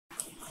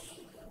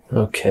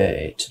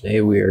Okay,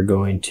 today we are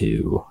going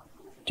to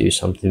do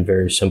something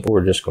very simple.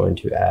 We're just going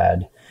to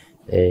add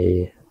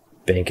a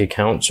bank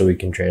account so we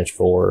can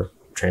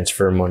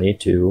transfer money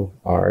to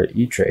our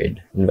Etrade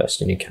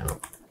investing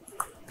account.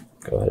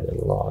 Go ahead and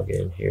log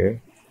in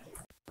here.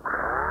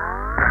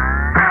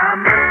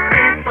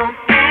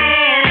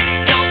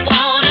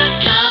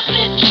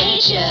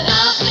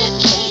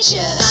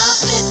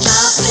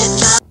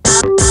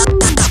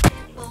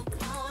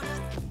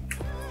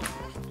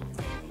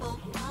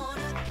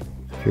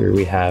 Here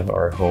we have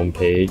our home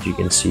page. You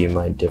can see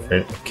my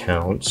different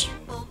accounts.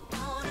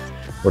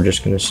 We're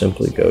just going to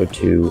simply go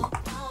to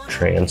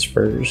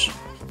transfers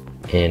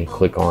and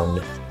click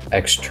on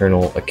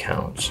external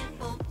accounts.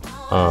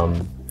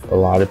 A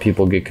lot of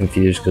people get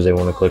confused because they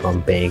want to click on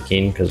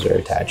banking because they're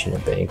attaching a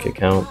bank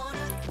account,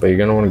 but you're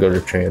going to want to go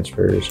to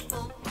transfers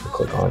and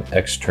click on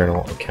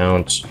external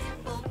accounts,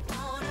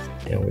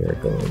 and we are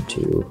going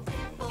to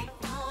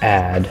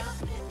add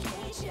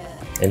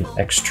an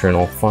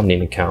external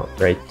funding account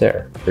right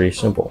there. Pretty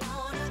simple.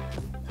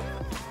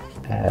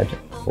 Add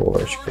for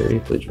security,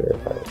 please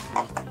verify it.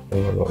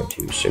 And we're going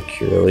to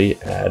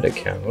securely add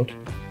account.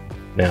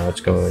 Now it's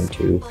going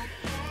to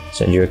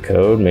send you a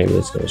code. Maybe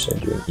it's going to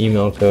send you an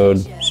email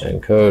code.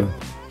 Send code.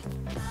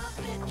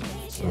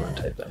 I'm going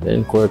to type that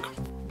in quick.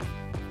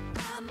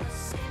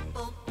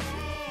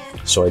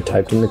 So I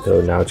typed in the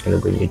code. Now it's going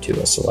to bring you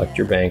to a select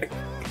your bank.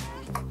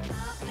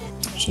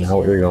 So now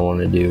what you're going to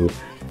want to do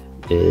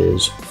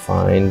is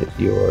find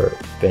your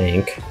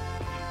bank.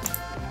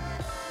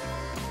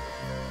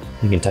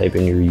 You can type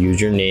in your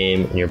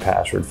username and your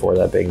password for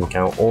that bank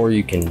account, or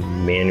you can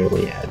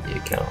manually add the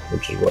account,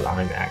 which is what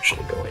I'm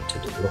actually going to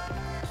do.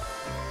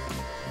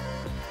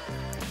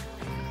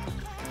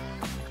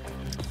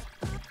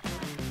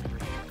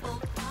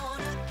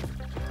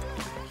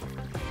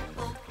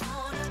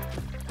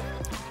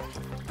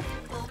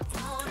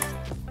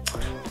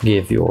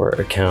 Give your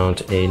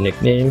account a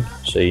nickname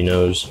so you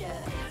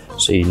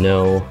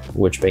know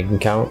which bank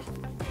account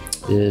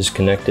is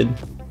connected.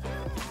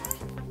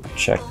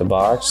 Check the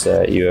box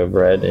that you have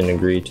read and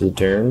agreed to the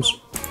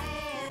terms.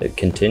 Hit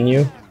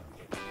continue.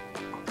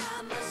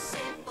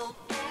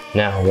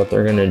 Now what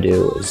they're going to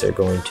do is they're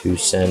going to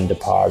send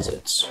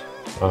deposits.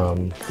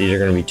 These are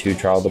going to be 2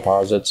 trial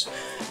deposits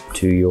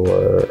to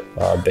your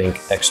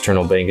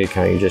external bank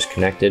account you just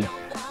connected,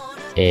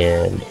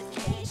 and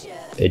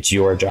it's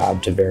your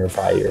job to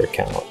verify your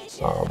account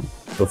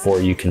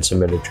before you can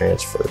submit a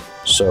transfer.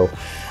 So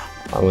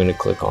I'm going to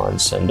click on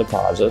send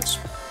deposits.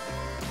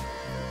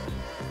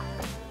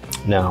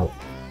 Now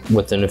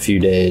within a few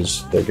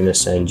days they're going to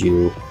send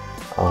you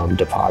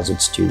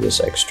deposits to this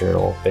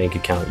external bank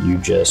account you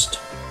just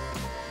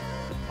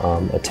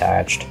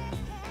attached.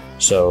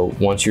 So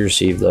once you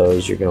receive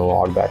those, you're going to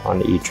log back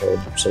onto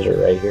Etrade. It says it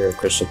right here,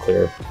 crystal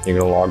clear. You're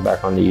going to log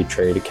back onto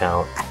Etrade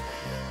account,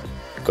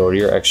 go to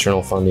your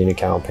external funding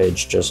account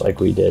page just like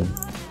we did,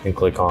 and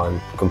click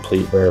on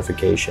complete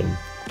verification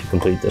to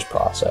complete this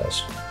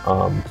process.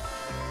 And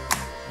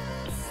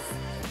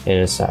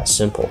it's that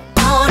simple.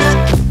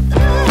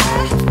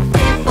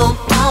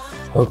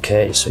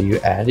 Okay, so you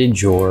added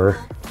your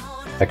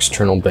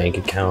external bank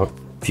account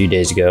a few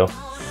days ago.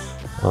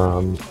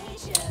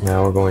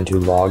 Now we're going to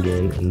log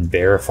in and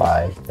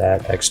verify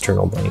that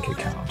external bank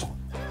account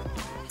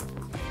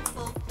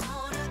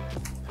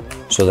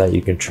so that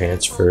you can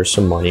transfer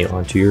some money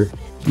onto your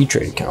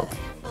Etrade account.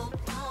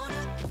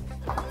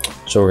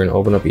 So we're going to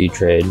open up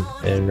Etrade,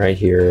 and right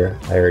here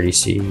I already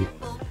see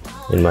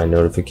in my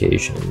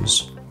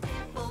notifications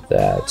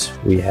that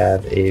we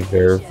have a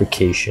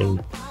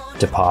verification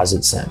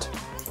deposit sent.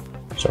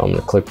 So I'm going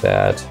to click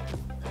that.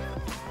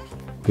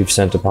 We've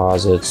sent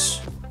deposits.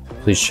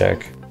 Please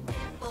check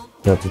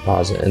no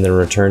deposit, and then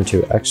return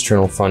to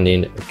external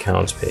funding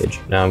accounts page.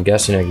 Now I'm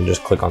guessing I can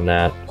just click on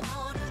that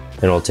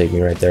and it'll take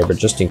me right there, but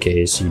just in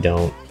case you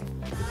don't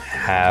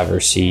have or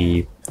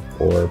see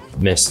or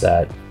miss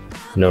that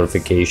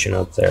notification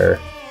up there,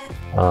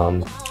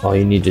 all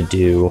you need to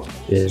do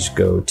is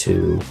go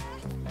to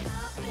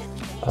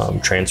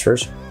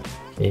transfers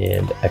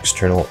and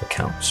external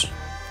accounts.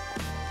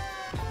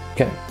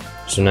 Okay,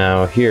 so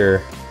now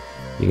here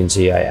you can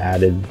see I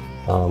added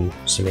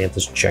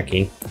Samantha's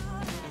checking,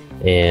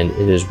 and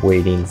it is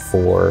waiting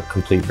for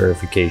complete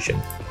verification.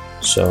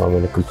 So I'm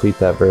going to complete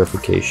that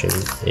verification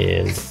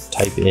and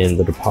type in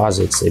the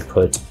deposits they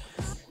put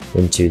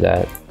into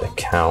that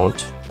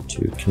account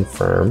to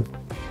confirm.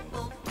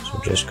 So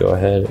just go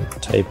ahead and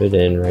type it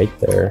in right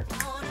there.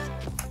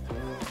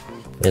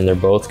 And they're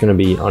both going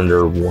to be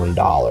under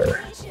 $1.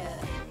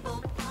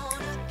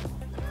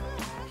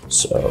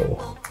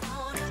 So,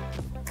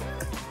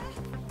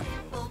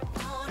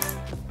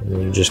 and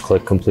then you just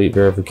click complete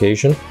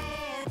verification.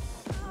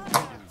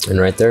 And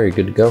right there, you're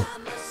good to go.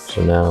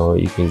 So now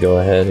you can go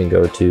ahead and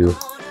go to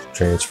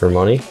transfer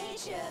money.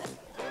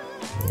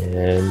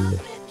 And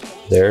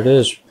there it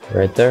is,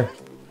 right there.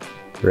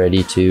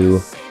 Ready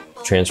to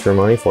transfer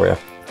money for you.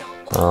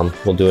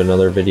 We'll do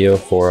another video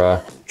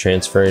for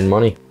transferring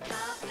money.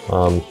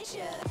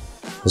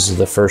 This is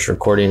the first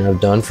recording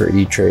I've done for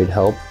Etrade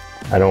Help.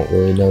 I don't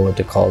really know what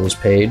to call this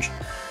page.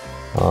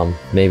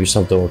 Maybe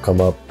something will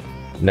come up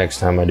next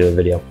time I do a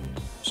video.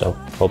 So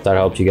hope that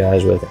helped you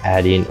guys with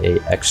adding an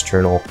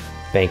external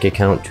bank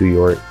account to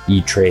your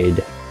Etrade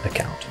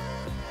account.